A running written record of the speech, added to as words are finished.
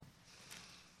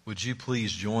Would you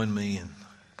please join me and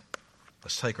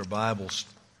let's take our Bibles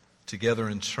together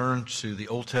and turn to the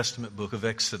Old Testament book of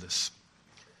Exodus,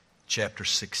 chapter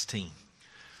 16.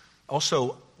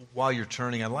 Also, while you're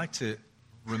turning, I'd like to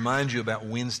remind you about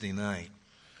Wednesday night.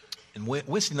 And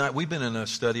Wednesday night, we've been in a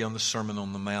study on the Sermon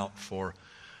on the Mount for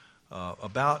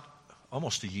about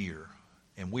almost a year.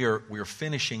 And we are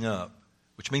finishing up,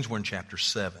 which means we're in chapter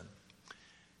 7.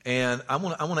 And I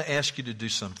want to ask you to do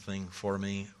something for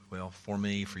me,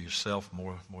 for yourself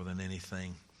more than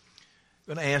anything.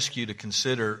 I'm going to ask you to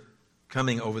consider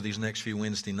coming over these next few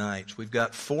Wednesday nights. We've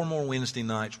got 4 more Wednesday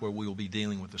nights where we will be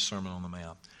dealing with the Sermon on the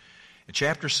Mount. In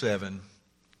chapter 7,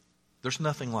 there's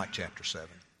nothing like chapter 7,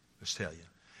 let's tell you.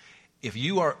 If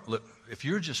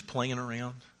you're just playing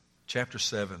around, chapter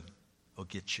 7 will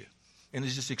get you. And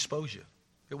it'll just expose you.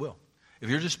 It will. If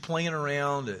you're just playing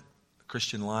around at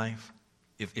Christian life,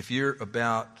 if you're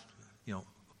about,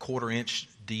 a quarter inch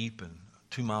deep and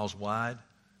 2 miles wide,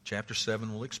 chapter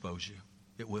 7 will expose you.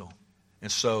 It will.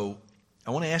 And so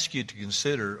I want to ask you to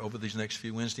consider over these next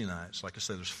few Wednesday nights, like I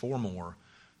said, there's 4 more,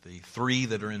 the 3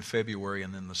 that are in February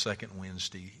and then the second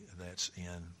Wednesday that's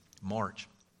in March.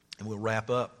 And we'll wrap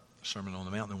up the Sermon on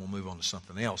the Mount and then we'll move on to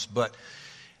something else. But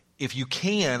if you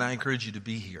can, I encourage you to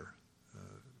be here.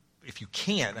 If you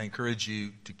can't, I encourage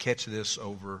you to catch this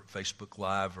over Facebook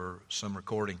Live or some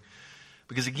recording.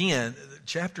 Because again,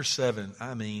 chapter 7,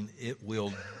 it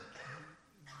will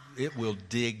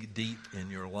dig deep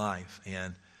in your life.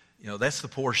 And, that's the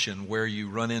portion where you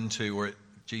run into where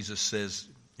Jesus says,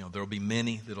 there will be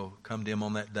many that will come to him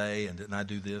on that day. And didn't I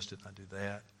do this? Didn't I do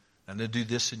that? And I do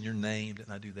this in your name.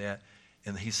 Didn't I do that?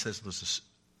 And he says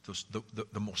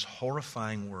the most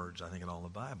horrifying words, I think, in all the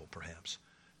Bible, perhaps.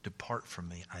 Depart from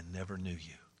me, I never knew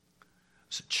you. I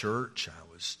was at church,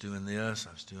 I was doing this,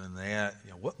 I was doing that.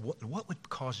 What would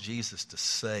cause Jesus to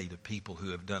say to people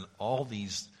who have done all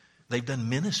these, they've done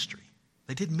ministry.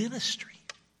 They did ministry.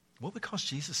 What would cause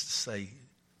Jesus to say,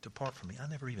 depart from me, I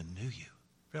never even knew you?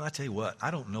 Friend, I tell you what, I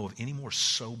don't know of any more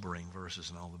sobering verses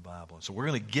in all the Bible. And so we're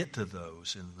going to get to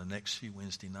those in the next few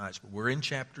Wednesday nights. But we're in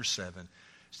chapter 7.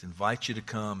 Just invite you to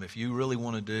come. If you really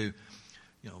want to do,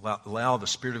 allow the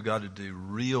Spirit of God to do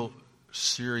real,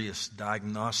 serious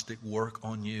diagnostic work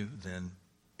on you, then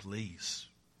please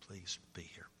be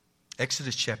here.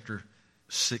 Exodus chapter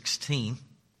 16.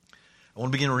 I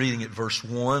want to begin reading at verse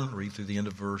 1, read through the end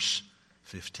of verse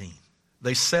 15.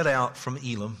 They set out from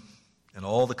Elim, and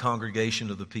all the congregation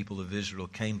of the people of Israel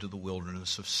came to the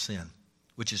wilderness of Sin,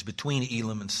 which is between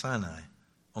Elim and Sinai,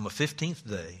 on the 15th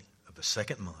day of the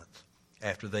 2nd month,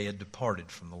 after they had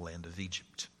departed from the land of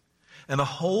Egypt. And the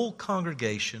whole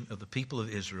congregation of the people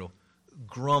of Israel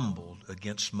grumbled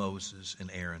against Moses and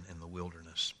Aaron in the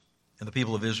wilderness. And the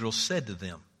people of Israel said to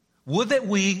them, would that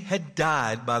we had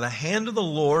died by the hand of the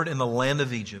Lord in the land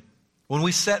of Egypt, when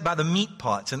we sat by the meat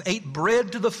pots and ate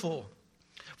bread to the full.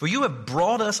 For you have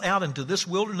brought us out into this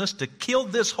wilderness to kill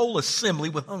this whole assembly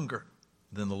with hunger.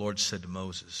 Then the Lord said to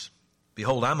Moses,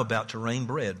 behold, I'm about to rain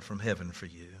bread from heaven for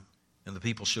you. And the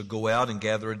people shall go out and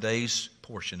gather a day's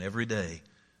portion every day,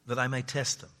 that I may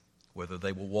test them, whether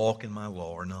they will walk in my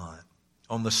law or not.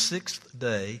 On the 6th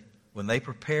day, when they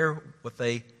prepare what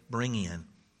they bring in,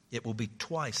 it will be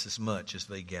twice as much as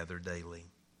they gather daily.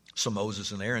 So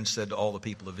Moses and Aaron said to all the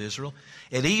people of Israel,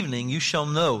 at evening you shall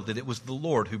know that it was the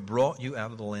Lord who brought you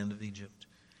out of the land of Egypt.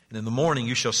 And in the morning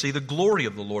you shall see the glory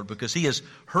of the Lord, because he has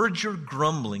heard your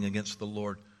grumbling against the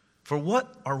Lord. For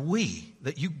what are we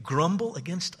that you grumble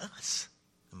against us?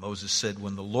 And Moses said,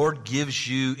 when the Lord gives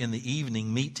you in the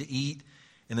evening meat to eat,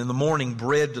 and in the morning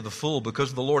bread to the full,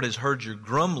 because the Lord has heard your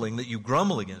grumbling, that you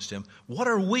grumble against him, what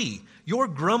are we? Your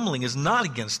grumbling is not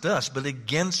against us, but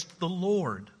against the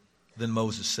Lord. Then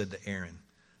Moses said to Aaron,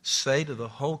 say to the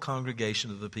whole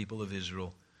congregation of the people of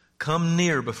Israel, come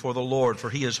near before the Lord, for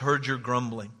he has heard your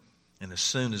grumbling. And as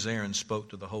soon as Aaron spoke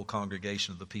to the whole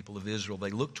congregation of the people of Israel, they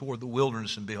looked toward the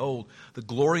wilderness, and behold, the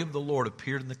glory of the Lord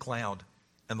appeared in the cloud.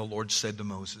 And the Lord said to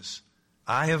Moses,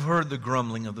 I have heard the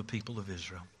grumbling of the people of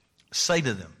Israel. Say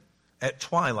to them, at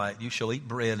twilight you shall eat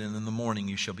bread, and in the morning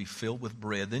you shall be filled with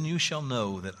bread. Then you shall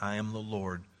know that I am the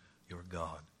Lord your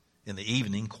God. In the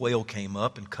evening quail came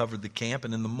up and covered the camp,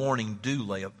 and in the morning dew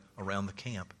lay up around the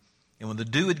camp. And when the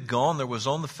dew had gone, there was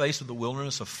on the face of the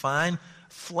wilderness a fine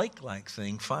flake-like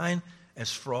thing, fine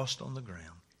as frost on the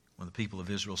ground. When the people of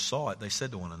Israel saw it, they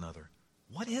said to one another,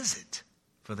 what is it?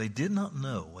 For they did not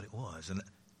know what it was. And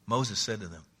Moses said to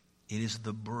them, it is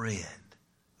the bread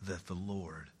that the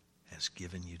Lord has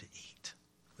given you to eat.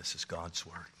 This is God's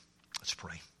word. Let's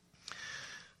pray.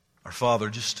 Our Father,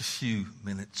 just a few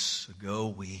minutes ago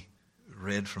we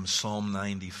read from Psalm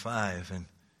 95, and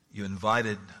you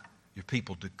invited your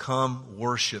people to come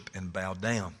worship and bow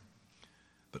down.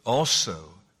 But also,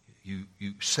 you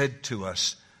said to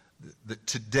us that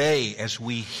today, as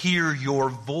we hear your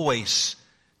voice,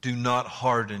 do not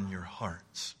harden your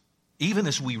hearts. Even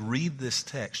as we read this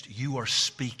text, you are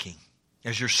speaking.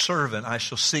 As your servant, I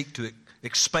shall seek to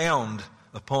expound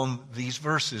upon these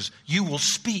verses. You will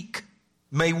speak.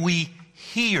 May we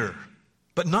hear.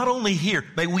 But not only hear,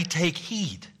 may we take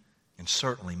heed. And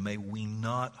certainly, may we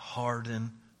not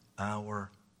harden our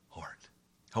heart.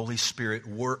 Holy Spirit,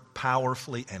 work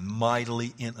powerfully and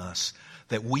mightily in us,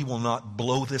 that we will not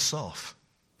blow this off,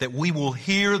 that we will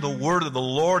hear the word of the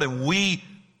Lord and we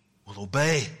will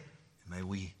obey. And may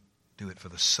we do it for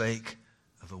the sake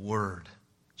of the word,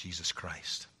 Jesus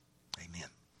Christ. Amen.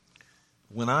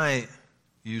 When I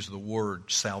use the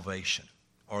word salvation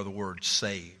or the word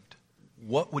saved,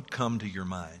 what would come to your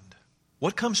mind?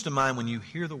 What comes to mind when you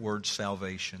hear the word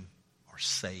salvation or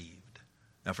saved?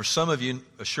 Now, for some of you,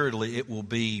 assuredly, it will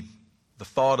be the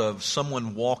thought of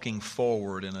someone walking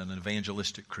forward in an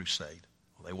evangelistic crusade.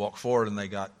 Well, they walked forward and they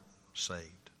got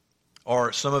saved.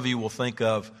 Or some of you will think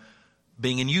of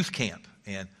being in youth camp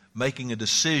and making a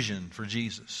decision for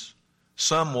Jesus.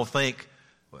 Some will think,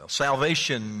 well,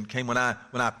 salvation came when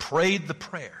I prayed the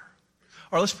prayer.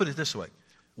 Or let's put it this way.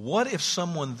 What if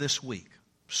someone this week,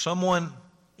 someone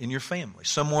in your family,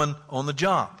 someone on the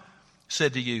job,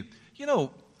 said to you, you know,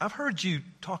 I've heard you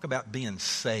talk about being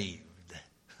saved.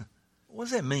 What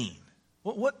does that mean?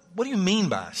 What do you mean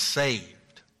by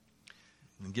saved?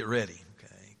 And get ready,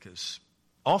 okay? Because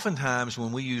oftentimes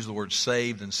when we use the word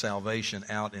saved and salvation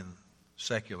out in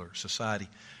secular society,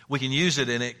 we can use it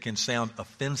and it can sound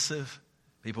offensive.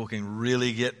 People can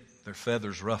really get their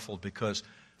feathers ruffled because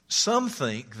some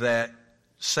think that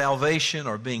salvation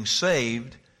or being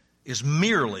saved is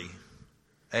merely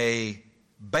a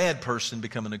bad person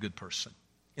becoming a good person.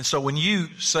 And so when you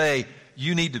say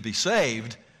you need to be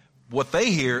saved, what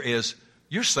they hear is,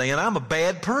 you're saying I'm a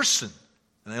bad person.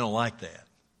 And they don't like that.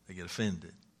 They get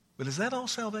offended. But is that all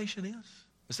salvation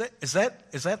is? Is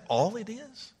that all it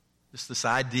is? Just this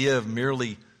idea of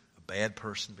merely a bad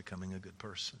person becoming a good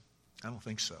person? I don't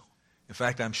think so. In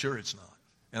fact, I'm sure it's not.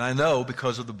 And I know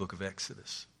because of the book of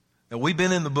Exodus. Now, we've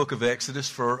been in the book of Exodus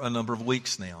for a number of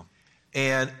weeks now.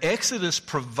 And Exodus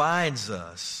provides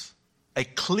us a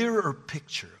clearer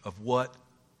picture of what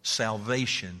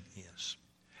salvation is.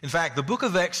 In fact, the book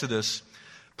of Exodus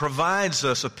provides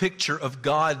us a picture of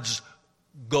God's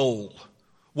goal,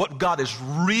 what God is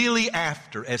really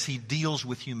after as He deals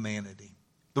with humanity.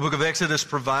 The book of Exodus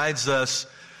provides us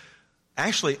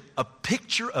actually a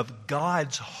picture of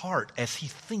God's heart as He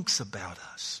thinks about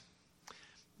us.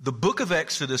 The book of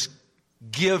Exodus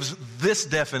gives this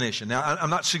definition. Now, I'm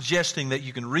not suggesting that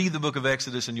you can read the book of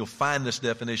Exodus and you'll find this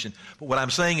definition, but what I'm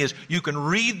saying is you can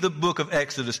read the book of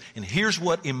Exodus and here's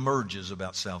what emerges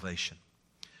about salvation.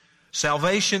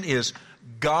 Salvation is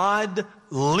God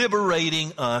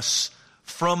liberating us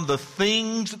from the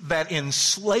things that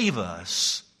enslave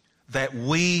us that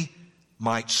we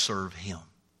might serve Him.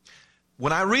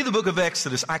 When I read the book of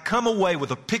Exodus, I come away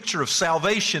with a picture of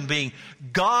salvation being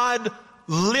God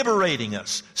liberating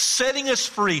us, setting us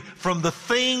free from the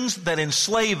things that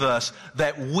enslave us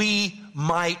that we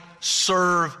might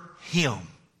serve Him.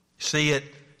 See, it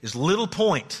is little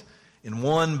point in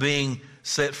one being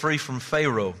set free from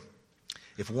Pharaoh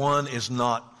if one is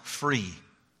not free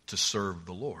to serve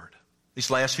the Lord. These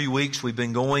last few weeks we've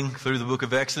been going through the book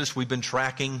of Exodus. We've been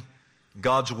tracking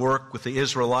God's work with the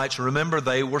Israelites. Remember,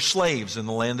 they were slaves in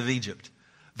the land of Egypt.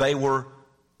 They were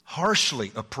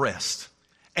harshly oppressed.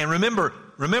 And remember,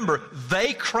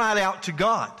 they cried out to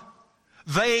God.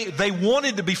 They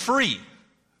wanted to be free.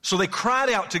 So they cried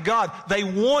out to God. They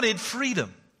wanted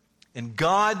freedom. And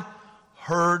God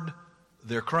heard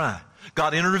their cry.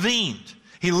 God intervened.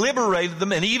 He liberated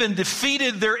them and even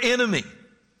defeated their enemy.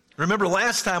 Remember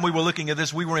last time we were looking at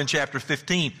this, we were in chapter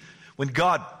 15 when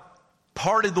God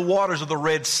parted the waters of the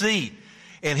Red Sea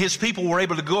and His people were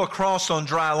able to go across on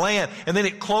dry land, and then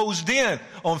it closed in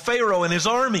on Pharaoh and his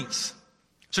armies.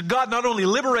 So God not only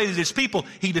liberated His people,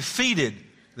 He defeated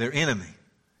their enemy.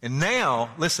 And now,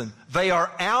 listen, they are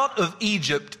out of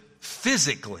Egypt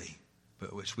physically. But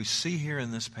as we see here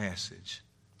in this passage,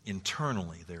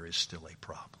 internally there is still a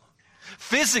problem.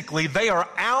 Physically, they are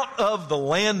out of the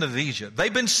land of Egypt.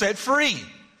 They've been set free.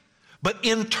 But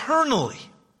internally,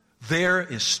 there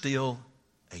is still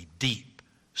a deep,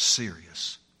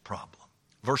 serious problem.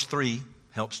 Verse 3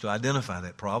 helps to identify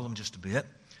that problem just a bit.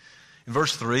 In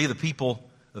verse 3, the people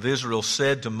of Israel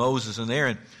said to Moses and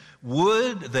Aaron,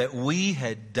 "Would that we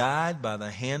had died by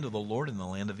the hand of the Lord in the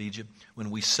land of Egypt when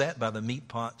we sat by the meat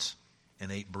pots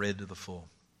and ate bread to the full."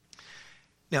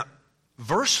 Now,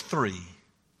 Verse 3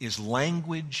 is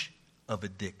language of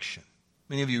addiction.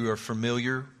 Many of you are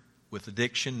familiar with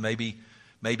addiction. Maybe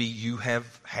you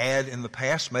have had in the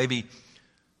past, maybe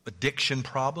addiction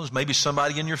problems. Maybe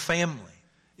somebody in your family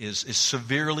is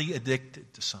severely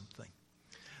addicted to something.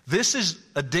 This is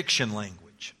addiction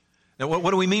language. Now,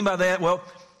 what do we mean by that? Well,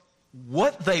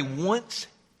 what they once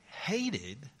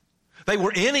hated, they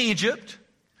were in Egypt.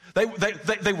 They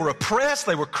were oppressed.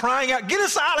 They were crying out, "Get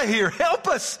us out of here. Help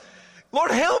us.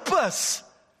 Lord, help us.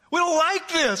 We don't like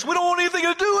this. We don't want anything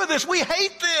to do with this. We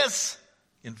hate this."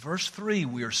 In verse 3,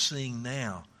 we are seeing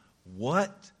now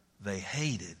what they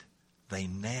hated, they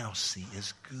now see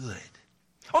as good.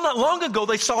 Oh, not long ago,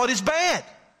 they saw it as bad.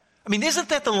 I mean, isn't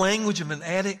that the language of an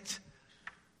addict?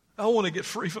 I want to get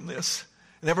free from this.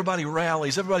 And everybody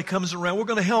rallies. Everybody comes around. We're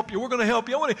going to help you. We're going to help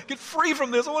you. I want to get free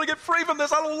from this. I want to get free from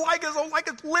this. I don't like this. I don't like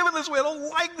it living this way. I don't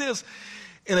like this.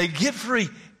 And they get free.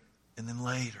 And then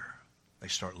later, they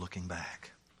start looking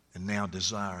back and now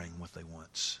desiring what they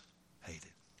once hated.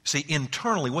 See,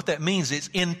 internally, what that means is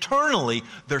internally,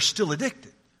 they're still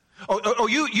addicted.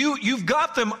 You've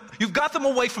got them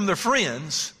away from their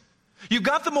friends. You've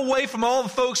got them away from all the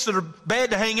folks that are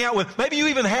bad to hang out with. Maybe you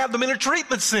even have them in a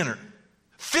treatment center.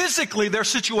 Physically, their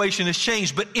situation has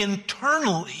changed, but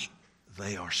internally,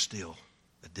 they are still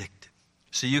addicted.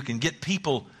 See, you can get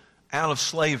people out of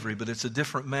slavery, but it's a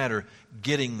different matter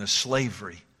getting the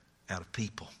slavery out of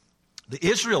people. The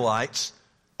Israelites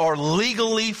are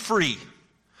legally free.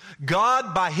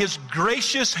 God, by His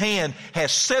gracious hand,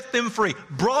 has set them free,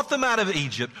 brought them out of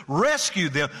Egypt,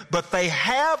 rescued them, but they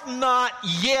have not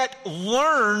yet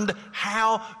learned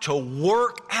how to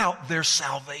work out their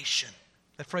salvation.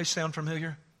 That phrase sound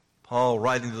familiar? Paul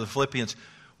writing to the Philippians,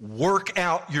 work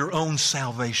out your own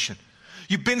salvation.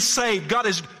 You've been saved. God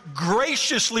has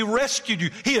graciously rescued you.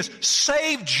 He has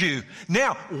saved you.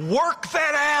 Now, work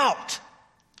that out.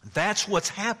 That's what's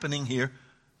happening here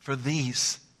for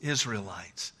these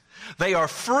Israelites. They are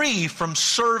free from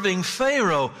serving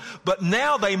Pharaoh, but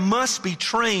now they must be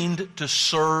trained to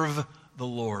serve the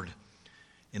Lord.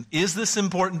 And is this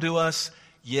important to us?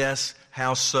 Yes.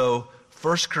 How so?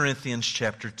 1 Corinthians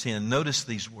chapter 10. Notice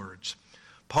these words.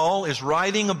 Paul is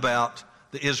writing about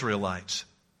the Israelites.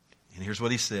 And here's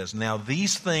what he says. Now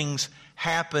these things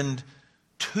happened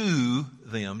to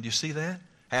them. Do you see that?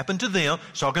 Happened to them.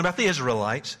 He's talking about the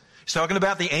Israelites. He's talking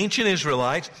about the ancient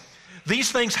Israelites.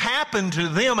 These things happened to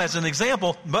them as an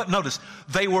example, but notice,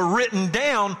 they were written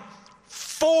down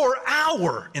for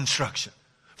our instruction,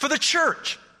 for the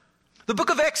church. The book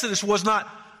of Exodus was not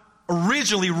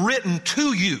originally written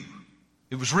to you.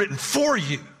 It was written for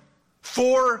you,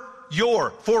 for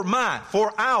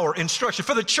our instruction,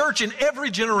 for the church in every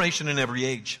generation and every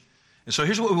age. And so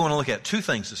here's what we want to look at. Two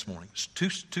things this morning, two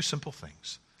simple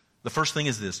things. The first thing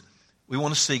is this. We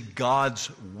want to see God's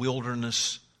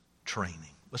wilderness training.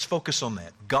 Let's focus on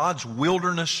that. God's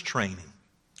wilderness training.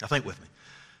 Now think with me.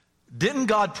 Didn't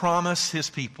God promise His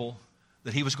people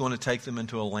that He was going to take them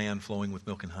into a land flowing with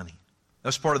milk and honey?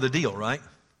 That's part of the deal, right?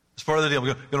 That's part of the deal.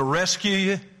 We're going to rescue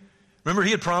you. Remember,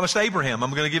 He had promised Abraham,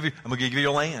 I'm going to give you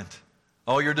your land,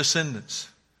 all your descendants.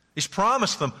 He's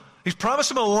promised them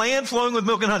a land flowing with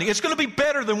milk and honey. It's going to be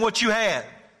better than what you had.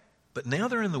 But now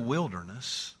they're in the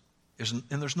wilderness, and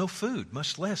there's no food,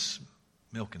 much less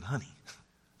milk and honey.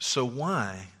 So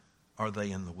why are they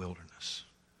in the wilderness?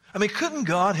 I mean, couldn't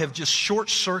God have just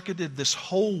short-circuited this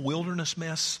whole wilderness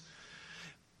mess?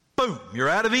 Boom, you're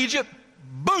out of Egypt.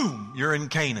 Boom, you're in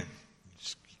Canaan.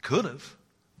 He could have,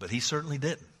 but He certainly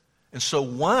didn't. And so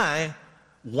why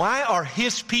are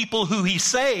His people who He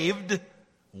saved,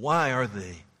 why are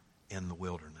they in the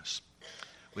wilderness?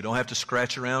 We don't have to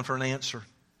scratch around for an answer.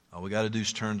 All we got to do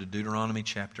is turn to Deuteronomy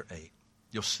chapter 8.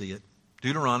 You'll see it.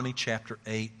 Deuteronomy chapter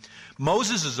 8.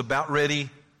 Moses is about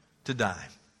ready to die.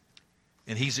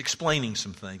 And he's explaining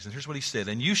some things. And here's what he said.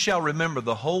 And you shall remember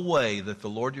the whole way that the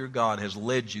Lord your God has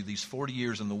led you these 40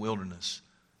 years in the wilderness,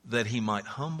 that He might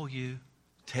humble you,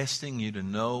 testing you to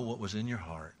know what was in your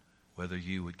heart, whether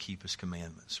you would keep His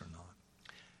commandments or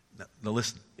not. Now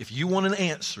listen, if you want an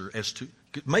answer as to,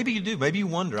 maybe you do, maybe you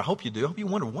wonder, I hope you do, I hope you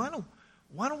wonder, why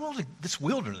don't this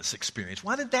wilderness experience,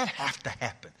 why did that have to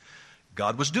happen?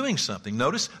 God was doing something.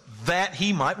 Notice that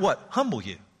He might what? Humble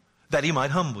you. That He might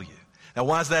humble you. Now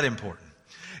why is that important?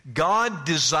 God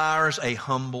desires a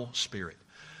humble spirit.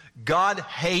 God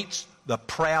hates the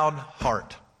proud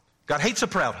heart. God hates a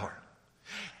proud heart.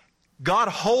 God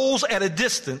holds at a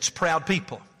distance proud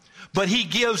people. But He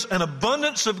gives an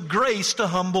abundance of grace to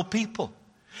humble people.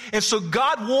 And so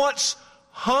God wants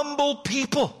humble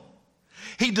people.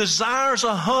 He desires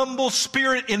a humble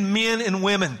spirit in men and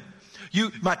women.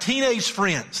 You, my teenage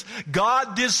friends,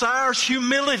 God desires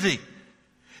humility.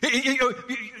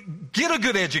 Get a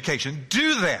good education.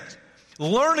 Do that.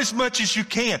 Learn as much as you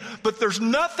can. But there's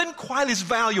nothing quite as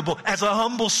valuable as a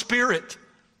humble spirit.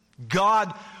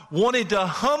 God wanted to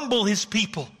humble his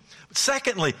people. But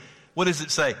secondly, what does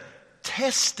it say?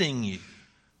 Testing you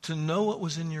to know what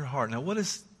was in your heart. Now, what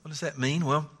does that mean?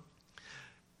 Well,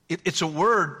 it's a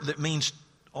word that means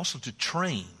also to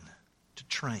train. To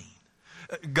train.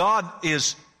 God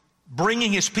is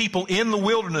bringing his people in the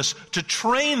wilderness to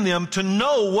train them to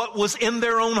know what was in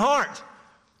their own heart.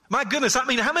 My goodness, I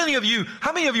mean, how many of you are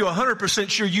 100%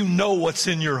 sure you know what's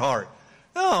in your heart?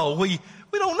 No, we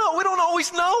don't know. We don't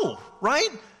always know, right?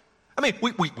 I mean,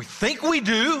 we think we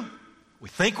do. We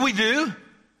think we do.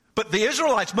 But the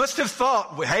Israelites must have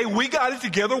thought, hey, we got it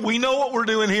together. We know what we're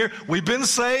doing here. We've been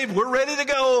saved. We're ready to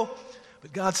go.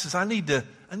 But God says, I need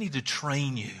to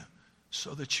train you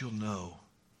so that you'll know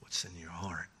what's in your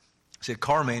heart. See, a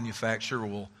car manufacturer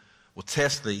will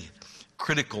test the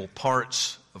critical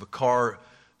parts of a car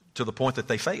to the point that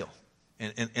they fail.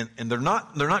 And they're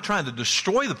not trying to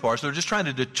destroy the parts. They're just trying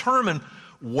to determine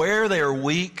where they are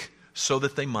weak so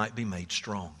that they might be made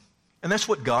strong. And that's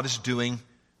what God is doing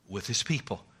with his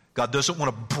people. God doesn't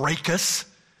want to break us.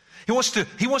 He wants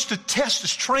to test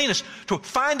us, train us to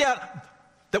find out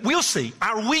that we'll see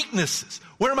our weaknesses.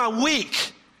 Where am I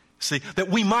weak? See, that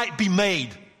we might be made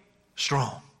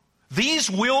strong. These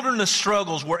wilderness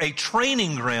struggles were a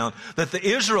training ground that the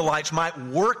Israelites might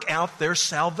work out their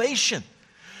salvation.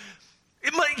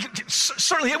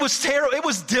 Certainly it was terrible. It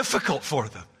was difficult for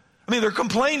them. I mean, they're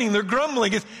complaining, they're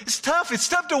grumbling. It's tough. It's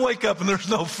tough to wake up and there's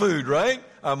no food, right?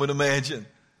 I would imagine.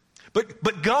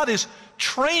 But God is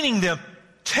training them,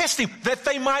 testing that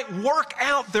they might work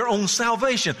out their own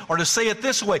salvation. Or to say it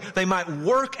this way, they might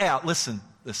work out, listen,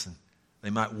 they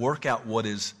might work out what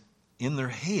is in their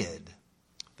head,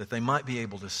 that they might be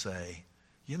able to say,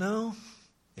 you know,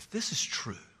 if this is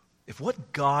true, if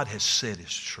what God has said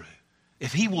is true,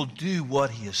 if he will do what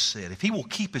he has said, if he will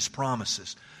keep his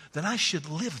promises, then I should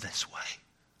live this way.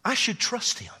 I should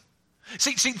trust him.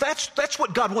 See, that's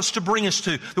what God wants to bring us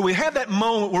to. That we have that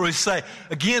moment where we say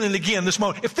again and again, this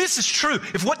moment, if this is true,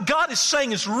 if what God is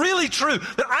saying is really true,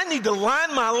 then I need to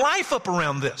line my life up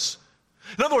around this.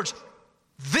 In other words,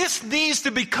 this needs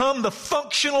to become the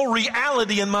functional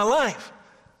reality in my life.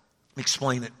 Let me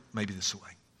explain it maybe this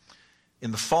way.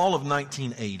 In the fall of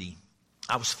 1980,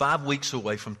 I was 5 weeks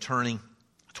away from turning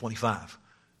 25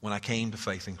 when I came to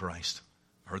faith in Christ.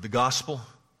 I heard the gospel,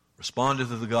 responded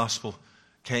to the gospel,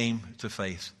 came to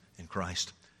faith in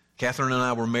Christ. Catherine and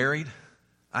I were married.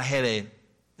 I had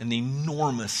an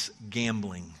enormous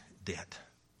gambling debt.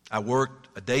 I worked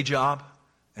a day job,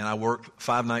 and I worked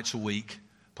 5 nights a week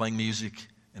playing music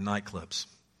in nightclubs.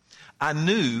 I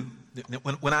knew that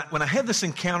when I had this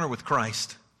encounter with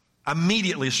Christ,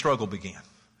 immediately a struggle began.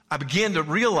 I began to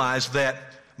realize that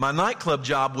my nightclub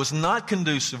job was not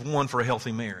conducive, one, for a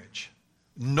healthy marriage,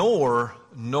 nor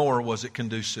was it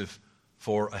conducive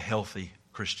for a healthy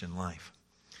Christian life.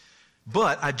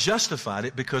 But I justified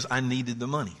it because I needed the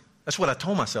money. That's what I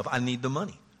told myself. I need the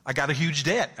money. I got a huge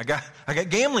debt. I got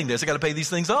gambling debts. I got to pay these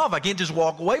things off. I can't just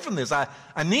walk away from this. I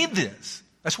need this.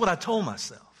 That's what I told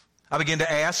myself. I began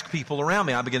to ask people around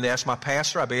me. I began to ask my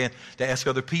pastor. I began to ask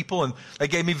other people, and they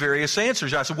gave me various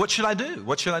answers. I said, what should I do?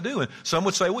 What should I do? And some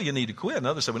would say, well, you need to quit. And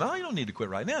others said, well, no, you don't need to quit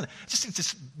right now. It's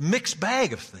this mixed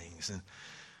bag of things. And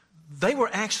they were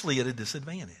actually at a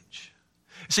disadvantage.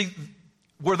 See,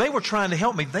 where they were trying to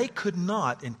help me, they could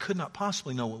not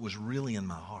possibly know what was really in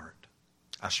my heart.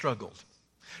 I struggled.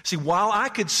 See, while I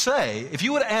could say, if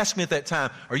you would have asked me at that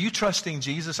time, are you trusting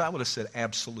Jesus? I would have said,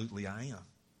 absolutely I am.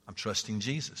 I'm trusting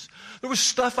Jesus. There was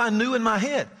stuff I knew in my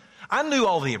head. I knew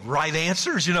all the right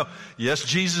answers. You know, yes,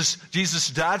 Jesus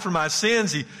died for my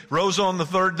sins. He rose on the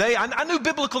third day. I knew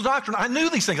biblical doctrine. I knew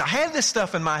these things. I had this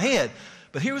stuff in my head.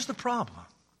 But here was the problem.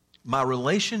 My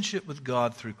relationship with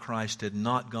God through Christ had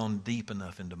not gone deep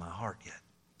enough into my heart yet.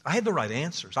 I had the right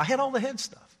answers. I had all the head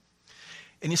stuff.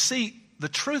 And you see, the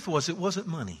truth was it wasn't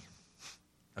money.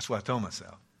 That's what I told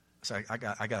myself. I said, I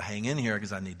got to hang in here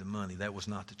because I need the money. That was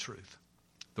not the truth.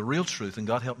 The real truth, and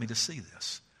God helped me to see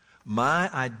this,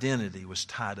 my identity was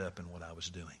tied up in what I was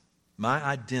doing. My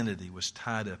identity was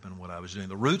tied up in what I was doing.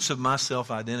 The roots of my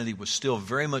self-identity was still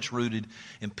very much rooted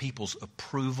in people's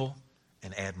approval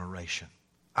and admiration.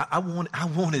 I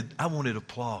wanted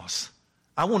applause.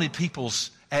 I wanted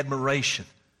people's admiration.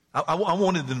 I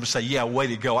wanted them to say, yeah, way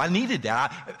to go. I needed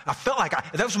that. I felt like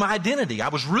that was my identity. I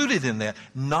was rooted in that.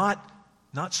 Not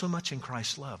so much in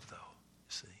Christ's love, though.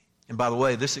 And by the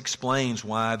way, this explains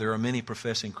why there are many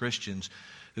professing Christians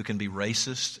who can be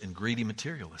racist and greedy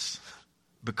materialists.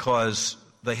 because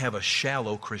they have a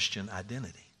shallow Christian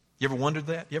identity. You ever wondered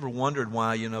that? You ever wondered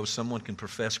why, someone can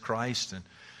profess Christ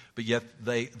but yet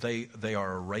they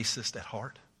are a racist at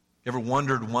heart? You ever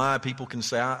wondered why people can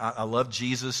say, I love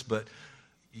Jesus, but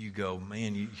you go,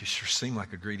 man, you sure seem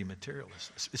like a greedy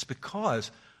materialist. It's because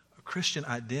a Christian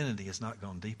identity has not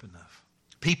gone deep enough.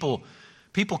 People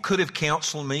could have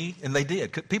counseled me, and they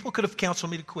did. People could have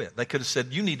counseled me to quit. They could have said,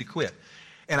 you need to quit.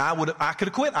 And I could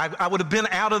have quit. I would have been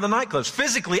out of the nightclubs.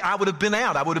 Physically, I would have been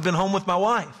out. I would have been home with my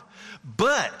wife.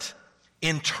 But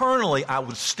internally, I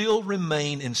would still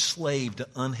remain enslaved to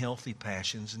unhealthy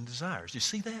passions and desires. Do you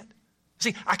see that?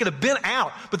 See, I could have been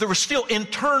out, but there were still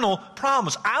internal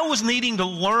problems. I was needing to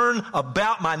learn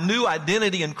about my new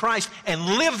identity in Christ and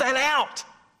live that out.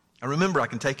 I remember, I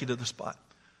can take you to the spot.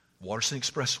 Waterson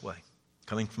Expressway,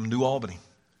 coming from New Albany,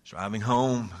 driving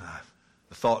home,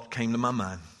 the thought came to my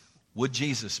mind, would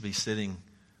Jesus be sitting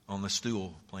on the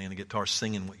stool playing the guitar,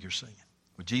 singing what you're singing?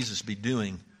 Would Jesus be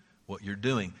doing what you're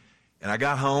doing? And I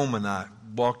got home and I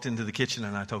walked into the kitchen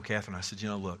and I told Catherine, I said,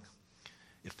 look,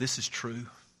 if this is true,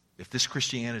 if this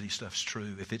Christianity stuff's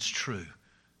true, if it's true,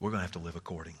 we're going to have to live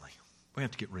accordingly. We're going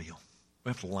to have to get real. We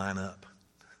have to line up.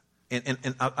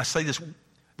 And I say this,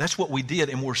 that's what we did,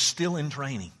 and we're still in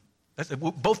training.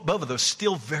 Both of us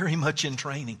still very much in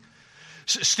training.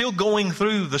 Still going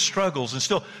through the struggles and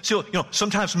still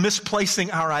sometimes misplacing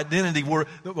our identity where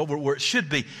it should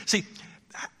be. See,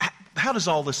 how does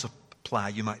all this apply,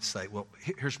 you might say? Well,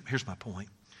 here's my point.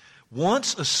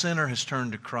 Once a sinner has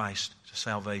turned to Christ, to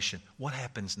salvation, what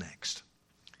happens next?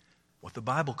 What the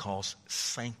Bible calls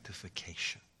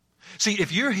sanctification. See,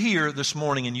 if you're here this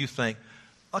morning and you think,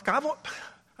 look, I've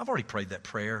already prayed that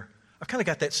prayer. I've kind of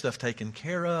got that stuff taken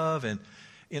care of, and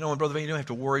and Brother Van, you don't have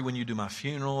to worry when you do my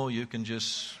funeral. You can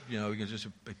just,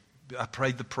 I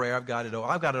prayed the prayer. I've got it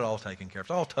all taken care of.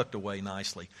 It's all tucked away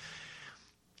nicely.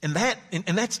 And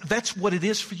that's what it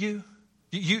is for you.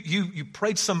 You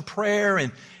prayed some prayer,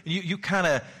 and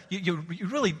you're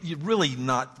really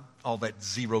not all that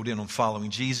zeroed in on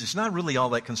following Jesus. Not really all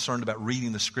that concerned about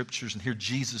reading the Scriptures and hear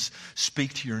Jesus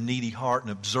speak to your needy heart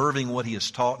and observing what He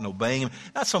has taught and obeying Him.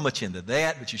 Not so much into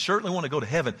that, but you certainly want to go to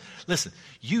heaven. Listen,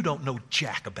 you don't know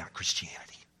jack about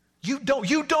Christianity. You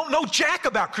don't know jack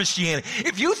about Christianity.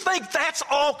 If you think that's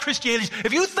all Christianity,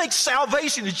 if you think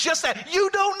salvation is just that, you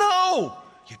don't know.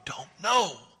 You don't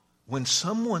know. When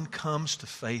someone comes to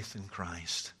faith in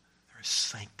Christ, there is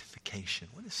sanctification.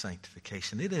 What is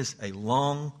sanctification? It is a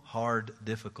long, hard,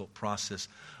 difficult process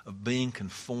of being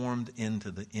conformed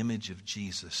into the image of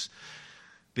Jesus,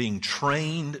 being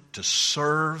trained to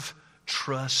serve,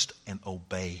 trust, and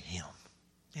obey Him.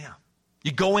 Yeah.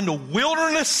 You go into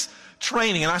wilderness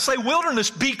training, and I say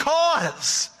wilderness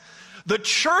because the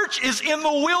church is in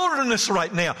the wilderness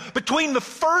right now, between the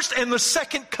first and the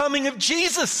second coming of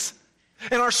Jesus.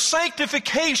 And our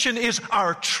sanctification is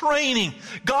our training,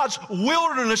 God's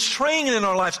wilderness training in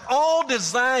our lives, all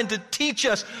designed to teach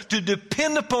us to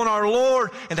depend upon our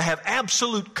Lord and to have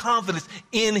absolute confidence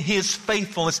in His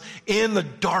faithfulness in the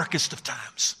darkest of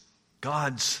times.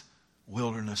 God's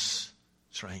wilderness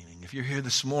training. If you're here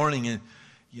this morning and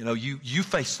you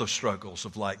face those struggles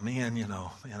of like,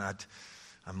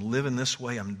 I'm living this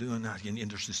way, I'm doing that, and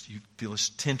there's this, you feel this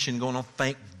tension going on.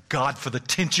 Thank God for the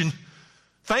tension.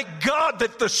 Thank God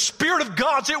that the Spirit of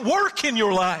God's at work in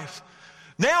your life.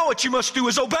 Now what you must do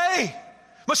is obey.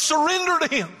 You must surrender to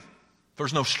Him.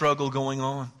 There's no struggle going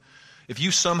on. If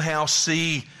you somehow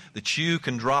see that you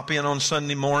can drop in on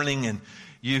Sunday morning and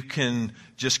you can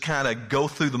just kind of go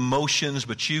through the motions,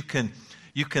 but you can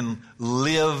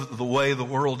live the way the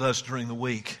world does during the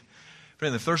week.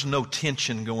 Friend, if there's no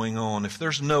tension going on, if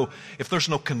there's no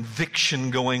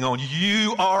conviction going on,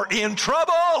 you are in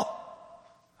trouble.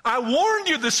 I warned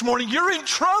you this morning, you're in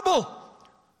trouble.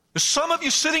 There's some of you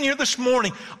sitting here this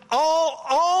morning,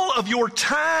 all of your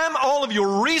time, all of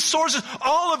your resources,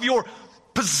 all of your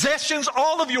possessions,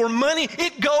 all of your money,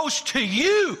 it goes to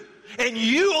you and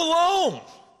you alone.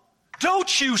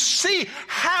 Don't you see?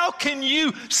 How can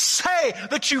you say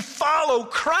that you follow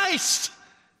Christ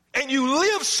and you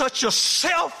live such a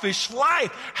selfish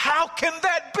life? How can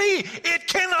that be? It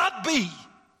cannot be.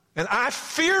 And I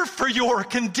fear for your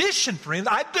condition, friend.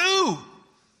 I do.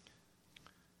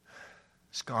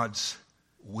 It's God's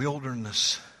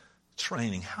wilderness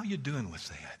training. How you doing with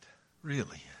that?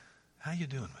 Really? How you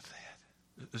doing with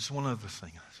that? There's one other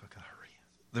thing. So I got to hurry.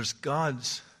 There's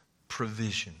God's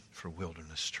provision for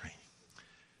wilderness training.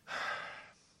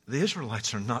 The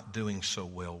Israelites are not doing so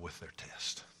well with their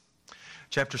test.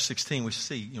 Chapter 16, we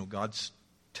see, God's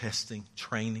testing,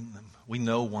 training them. We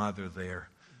know why they're there.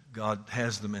 God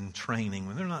has them in training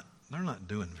when they're not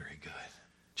doing very good.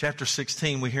 Chapter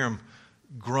 16, we hear them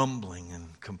grumbling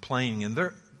and complaining.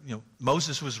 And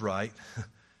Moses was right.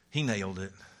 He nailed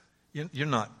it. You're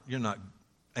not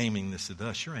aiming this at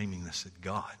us. You're aiming this at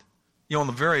God. On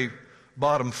the very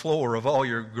bottom floor of all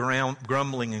your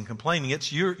grumbling and complaining,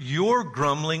 it's you're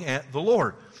grumbling at the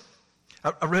Lord.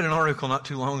 I read an article not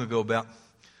too long ago about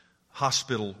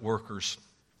hospital workers,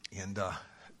 and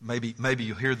maybe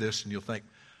you'll hear this and you'll think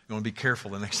you want to be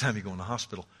careful the next time you go in the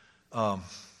hospital.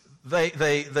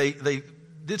 They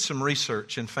did some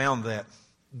research and found that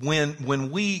when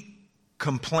we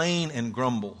complain and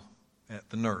grumble at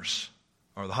the nurse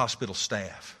or the hospital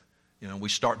staff, we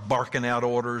start barking out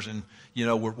orders, and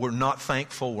we're not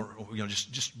thankful. We're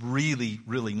just really,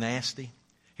 really nasty.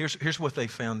 Here's what they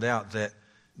found out, that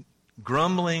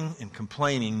grumbling and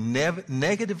complaining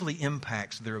negatively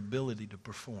impacts their ability to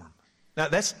perform. Now,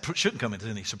 that shouldn't come as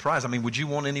any surprise. I mean, would you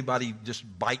want anybody just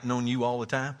biting on you all the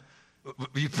time?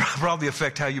 You probably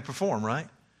affect how you perform, right?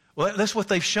 Well, that's what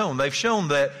they've shown. They've shown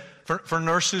that for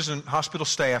nurses and hospital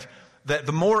staff, that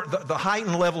the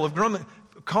heightened level of grumbling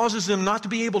causes them not to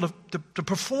be able to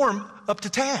perform up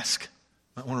to task.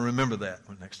 I want to remember that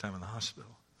next time in the hospital.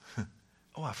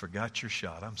 Oh, I forgot your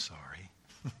shot. I'm sorry.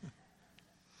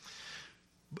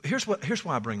 But here's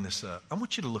why I bring this up. I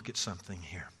want you to look at something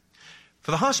here.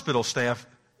 For the hospital staff,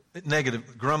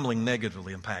 grumbling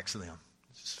negatively impacts them.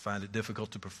 Just find it difficult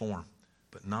to perform,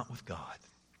 but not with God.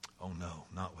 Oh no,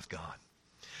 not with God.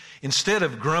 Instead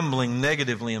of grumbling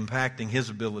negatively impacting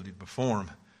his ability to perform,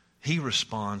 he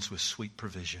responds with sweet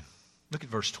provision. Look at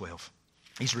verse 12.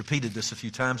 He's repeated this a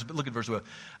few times, but look at verse 12.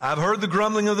 I've heard the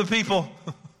grumbling of the people.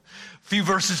 A few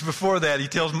verses before that, he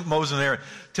tells Moses and Aaron,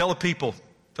 tell the people,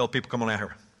 come on out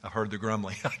here. I've heard the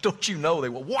grumbling. Don't you know? They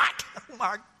were, what? Oh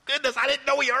my goodness, I didn't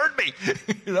know he heard me.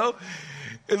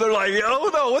 And they're like, oh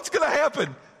no, what's going to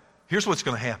happen? Here's what's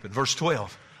going to happen. Verse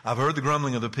 12. I've heard the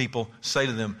grumbling of the people. Say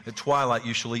to them, at twilight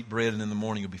you shall eat bread, and in the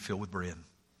morning you'll be filled with bread.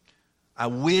 I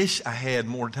wish I had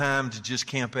more time to just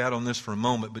camp out on this for a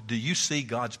moment, but do you see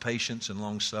God's patience and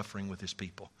long-suffering with his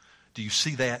people? Do you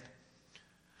see that?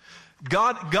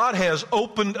 God has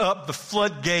opened up the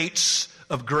floodgates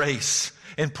of grace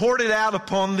and poured it out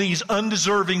upon these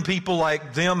undeserving people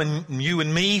like them and you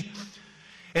and me.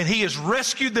 And he has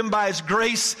rescued them by his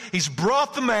grace. He's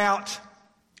brought them out.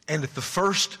 And at the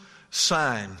first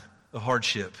sign of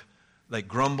hardship, they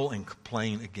grumble and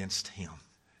complain against him.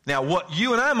 Now, what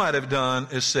you and I might have done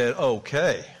is said,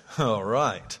 okay, all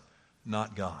right,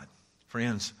 not God.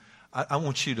 Friends, I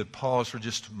want you to pause for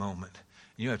just a moment.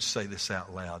 You have to say this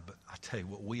out loud, but I tell you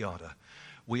what, we ought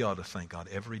to thank God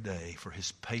every day for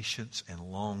his patience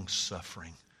and long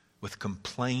suffering with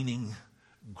complaining,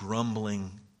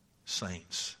 grumbling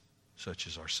saints such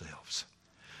as ourselves.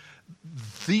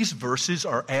 These verses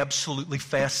are absolutely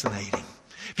fascinating.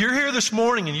 If you're here this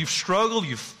morning and you've struggled,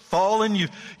 you've fallen, you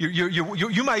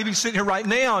might be sitting here right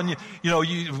now, and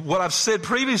what I've said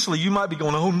previously, you might be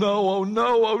going, oh no, oh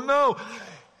no, oh no.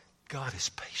 God is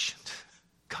patient.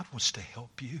 God wants to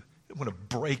help you. He doesn't want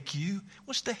to break you. He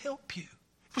wants to help you.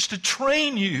 He wants to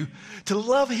train you to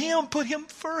love him, put him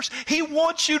first. He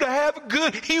wants you to have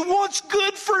good. He wants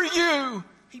good for you.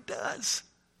 He does.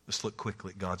 Let's look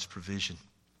quickly at God's provision.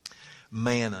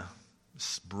 Manna,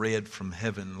 this bread from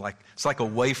heaven, it's like a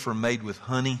wafer made with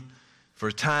honey. For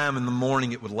a time in the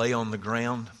morning it would lay on the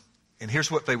ground. And here's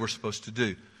what they were supposed to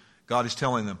do. God is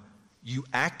telling them, you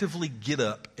actively get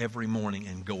up every morning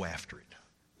and go after it.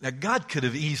 Now, God could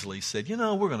have easily said,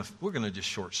 we're going to just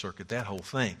short circuit that whole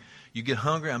thing. You get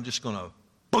hungry, I'm just going to,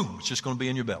 boom, it's just going to be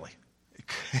in your belly.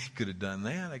 He could have done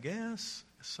that, I guess.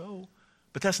 So,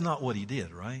 but that's not what he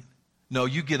did, right? No,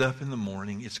 you get up in the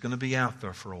morning, it's going to be out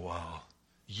there for a while.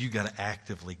 You got to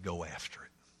actively go after it.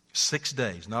 6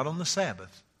 days, not on the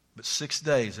Sabbath, but 6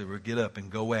 days they would get up and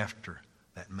go after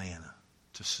that manna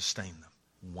to sustain them.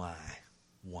 Why?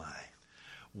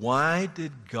 Why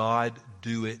did God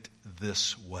do it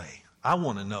this way? I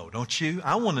want to know, don't you?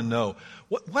 I want to know.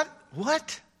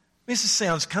 What? This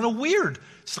sounds kind of weird.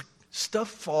 It's like stuff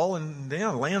falling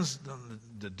down, lands,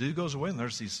 the dew goes away, and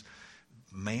there's these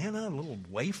manna, little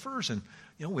wafers, and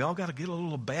we all got to get a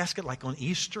little basket like on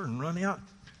Easter and run out,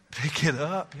 pick it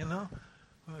up,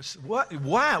 What?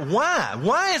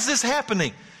 Why is this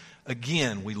happening?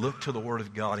 Again, we look to the Word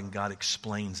of God and God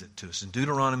explains it to us. In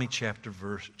Deuteronomy chapter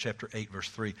 8, verse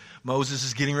 3, Moses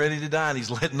is getting ready to die and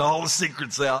he's letting all the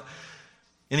secrets out.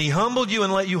 And he humbled you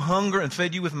and let you hunger and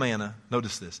fed you with manna.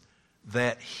 Notice this,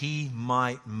 that he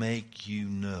might make you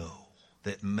know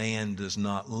that man does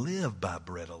not live by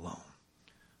bread alone,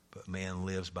 but man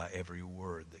lives by every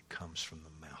word that comes from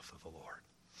the mouth of the Lord.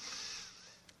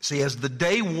 See, as the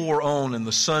day wore on and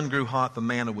the sun grew hot, the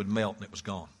manna would melt and it was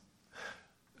gone.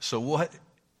 So what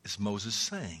is Moses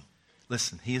saying?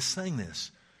 Listen, he is saying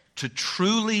this. To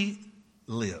truly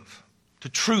live. To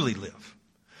truly live.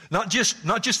 Not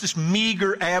just this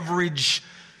meager, average,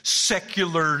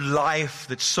 secular life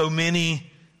that so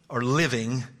many are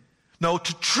living. No,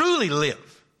 to truly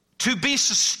live. To be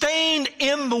sustained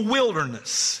in the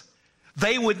wilderness.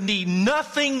 They would need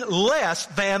nothing less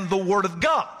than the Word of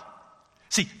God.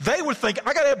 See, they would think,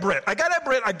 I got to have bread. I got to have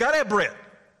bread. I got to have bread.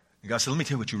 And God said, let me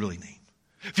tell you what you really need.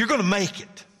 If you're going to make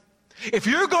it, if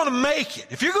you're going to make it,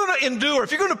 if you're going to endure,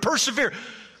 if you're going to persevere,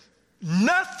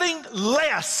 nothing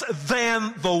less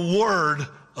than the Word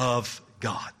of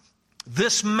God.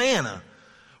 This manna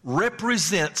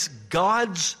represents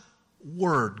God's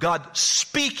Word, God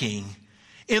speaking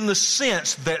in the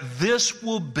sense that this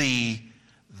will be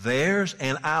theirs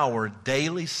and our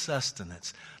daily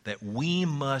sustenance that we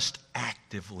must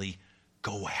actively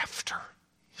go after.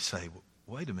 You say,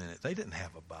 wait a minute, they didn't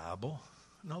have a Bible.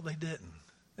 No, they didn't.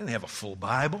 They didn't have a full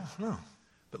Bible. No.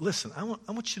 But listen, I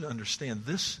want you to understand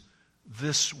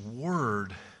this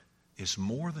word is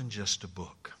more than just a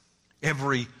book.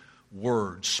 Every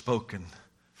word spoken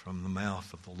from the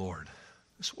mouth of the Lord.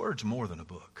 This word's more than a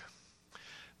book.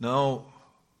 No,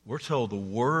 we're told the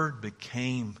Word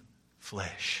became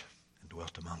flesh and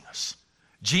dwelt among us.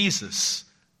 Jesus,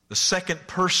 the second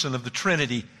person of the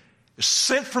Trinity, is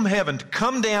sent from heaven to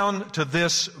come down to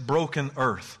this broken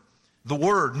earth. The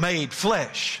Word made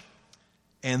flesh.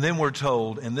 And then we're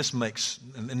told, and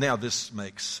now this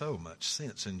makes so much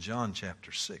sense in John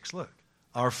chapter 6. Look,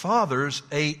 our fathers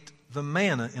ate the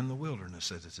manna in the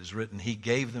wilderness, as it is written. He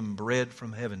gave them bread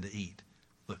from heaven to eat.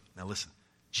 Look, now listen.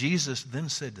 Jesus then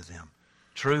said to them,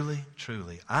 truly,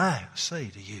 truly, I say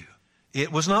to you,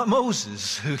 it was not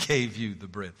Moses who gave you the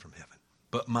bread from heaven,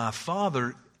 but my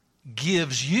Father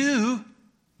gives you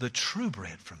the true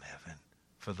bread from heaven.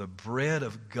 For the bread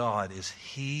of God is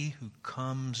He who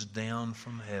comes down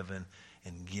from heaven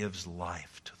and gives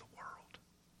life to the world.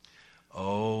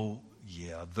 Oh,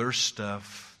 yeah, there's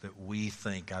stuff that we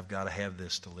think, I've got to have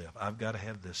this to live. I've got to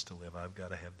have this to live. I've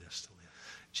got to have this to live.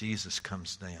 Jesus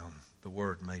comes down. The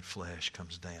Word made flesh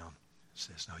comes down.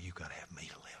 Says, no, you've got to have me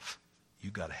to live.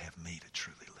 You've got to have me to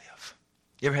truly live.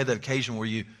 You ever had that occasion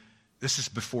where this is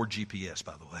before GPS,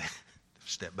 by the way.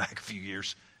 Step back a few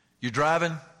years. You're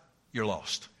driving, you're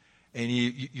lost. And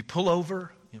you pull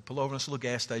over in this little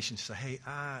gas station. You say, hey,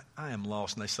 I am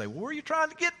lost. And they say, well, where are you trying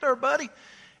to get there, buddy?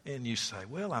 And you say,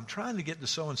 well, I'm trying to get to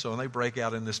so-and-so. And they break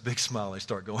out in this big smile. They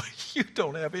start going, you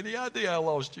don't have any idea how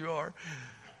lost you are.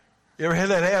 You ever had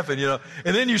that happen,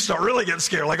 And then you start really getting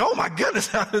scared. Like, oh, my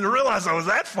goodness, I didn't realize I was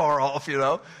that far off,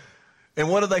 And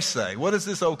what do they say? What does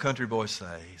this old country boy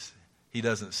say? He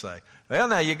doesn't say, well,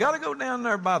 now, you got to go down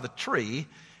there by the tree,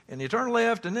 and you turn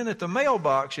left, and then at the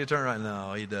mailbox, you turn right.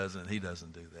 No, he doesn't. He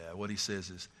doesn't do that. What he says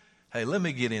is, hey, let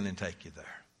me get in and take you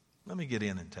there. Let me get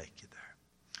in and take you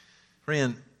there.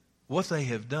 Friend, what they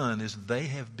have done is they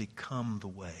have become the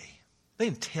way. They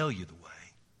didn't tell you the way.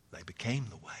 They became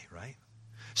the way, right?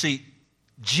 See,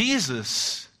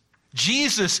 Jesus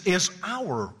is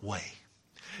our way.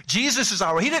 Jesus is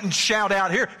our way. He didn't shout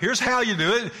out, here's how you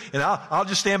do it, and I'll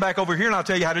just stand back over here and I'll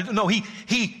tell you how to do it. No, he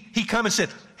come and said,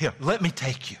 here, let me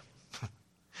take you.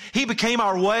 He became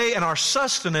our way and our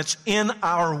sustenance in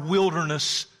our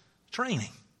wilderness training.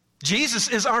 Jesus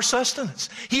is our sustenance.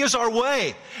 He is our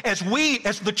way. As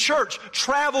the church,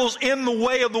 travels in the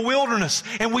way of the wilderness,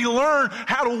 and we learn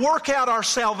how to work out our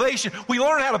salvation. We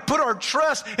learn how to put our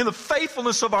trust in the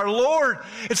faithfulness of our Lord.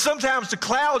 And sometimes the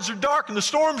clouds are dark and the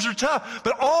storms are tough,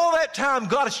 but all that time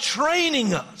God is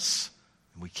training us.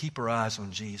 And we keep our eyes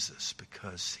on Jesus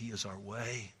because He is our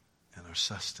way and our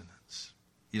sustenance.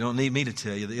 You don't need me to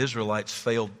tell you, the Israelites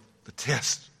failed the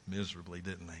test miserably,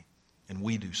 didn't they? And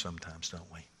we do sometimes,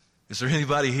 don't we? Is there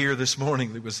anybody here this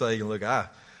morning that would say, look,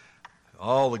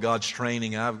 all of God's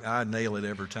training, I nail it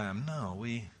every time? No,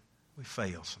 we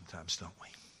fail sometimes, don't we?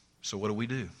 So what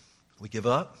do? We give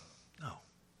up?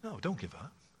 No, don't give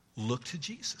up. Look to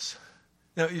Jesus.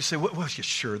 Now you say, well,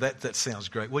 sure, that sounds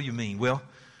great. What do you mean? Well,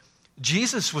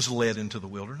 Jesus was led into the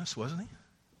wilderness, wasn't He?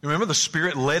 Remember, the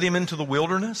Spirit led Him into the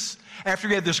wilderness? After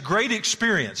He had this great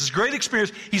experience,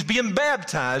 He's being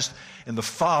baptized, and the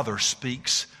Father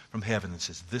speaks from heaven and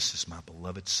says, this is my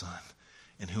beloved Son,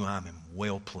 in whom I am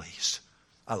well pleased.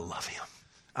 I love Him.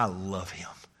 I love Him.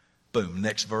 Boom,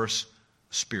 next verse,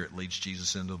 the Spirit leads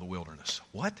Jesus into the wilderness.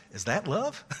 What? Is that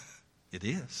love? It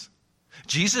is.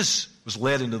 Jesus was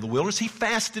led into the wilderness. He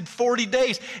fasted 40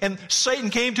 days, and Satan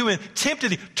came to him and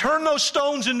tempted him. Turn those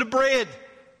stones into bread.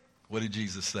 What did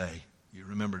Jesus say? You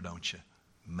remember, don't you?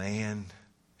 Man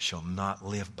shall not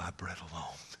live by bread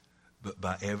alone, but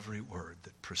by every word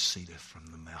that proceedeth from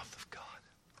the mouth of God.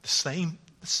 The same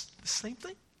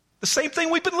thing. The same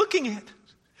thing we've been looking at.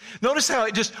 Notice how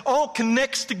it just all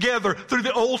connects together through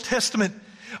the Old Testament.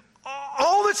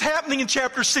 All that's happening in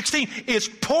chapter 16 is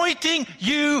pointing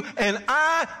you and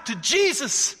I to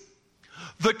Jesus,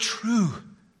 the true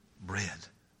bread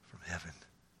from heaven.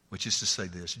 Which is to say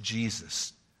this,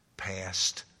 Jesus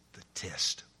passed the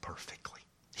test perfectly.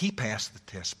 He passed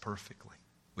the test perfectly,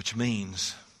 which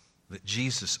means that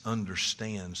Jesus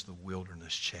understands the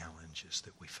wilderness challenges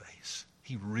that we face.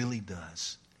 He really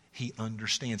does. He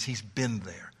understands. He's been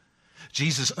there.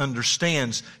 Jesus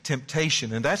understands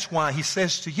temptation, and that's why he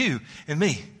says to you and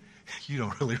me, you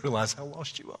don't really realize how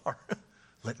lost you are.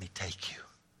 Let me take you.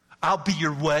 I'll be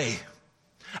your way.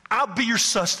 I'll be your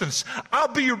sustenance.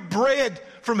 I'll be your bread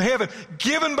from heaven,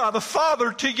 given by the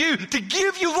Father to you to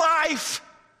give you life.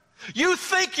 You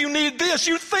think you need this.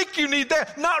 You think you need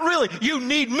that. Not really. You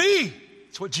need me.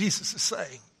 That's what Jesus is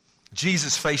saying.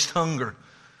 Jesus faced hunger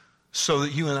so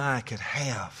that you and I could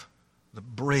have the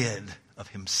bread of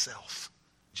himself.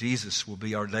 Jesus will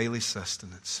be our daily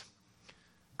sustenance.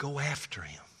 Go after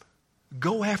him.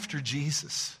 Go after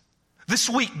Jesus. This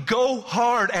week, go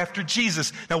hard after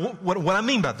Jesus. Now, what I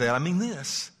mean by that, I mean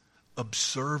this.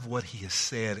 Observe what he has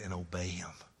said and obey him.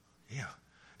 Yeah.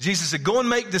 Jesus said, go and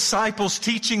make disciples,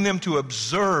 teaching them to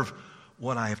observe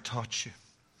what I have taught you.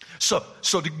 So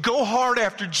to go hard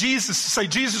after Jesus, to say,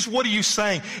 Jesus, what are you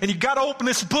saying? And you've got to open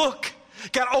this book.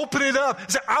 Got to open it up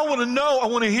and say, I want to know, I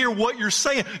want to hear what you're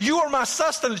saying. You are my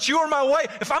sustenance. You are my way.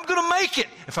 If I'm going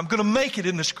to make it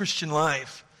in this Christian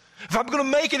life, if I'm going to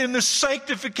make it in this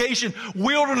sanctification,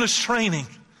 wilderness training,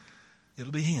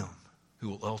 it'll be him who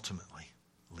will ultimately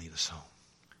lead us home.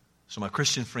 So my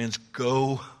Christian friends,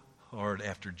 go hard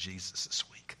after Jesus this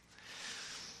week.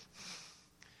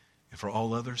 And for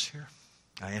all others here,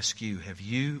 I ask you, have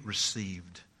you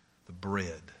received the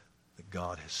bread that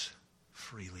God has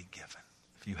freely given?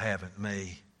 If you haven't,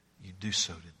 may you do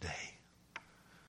so today.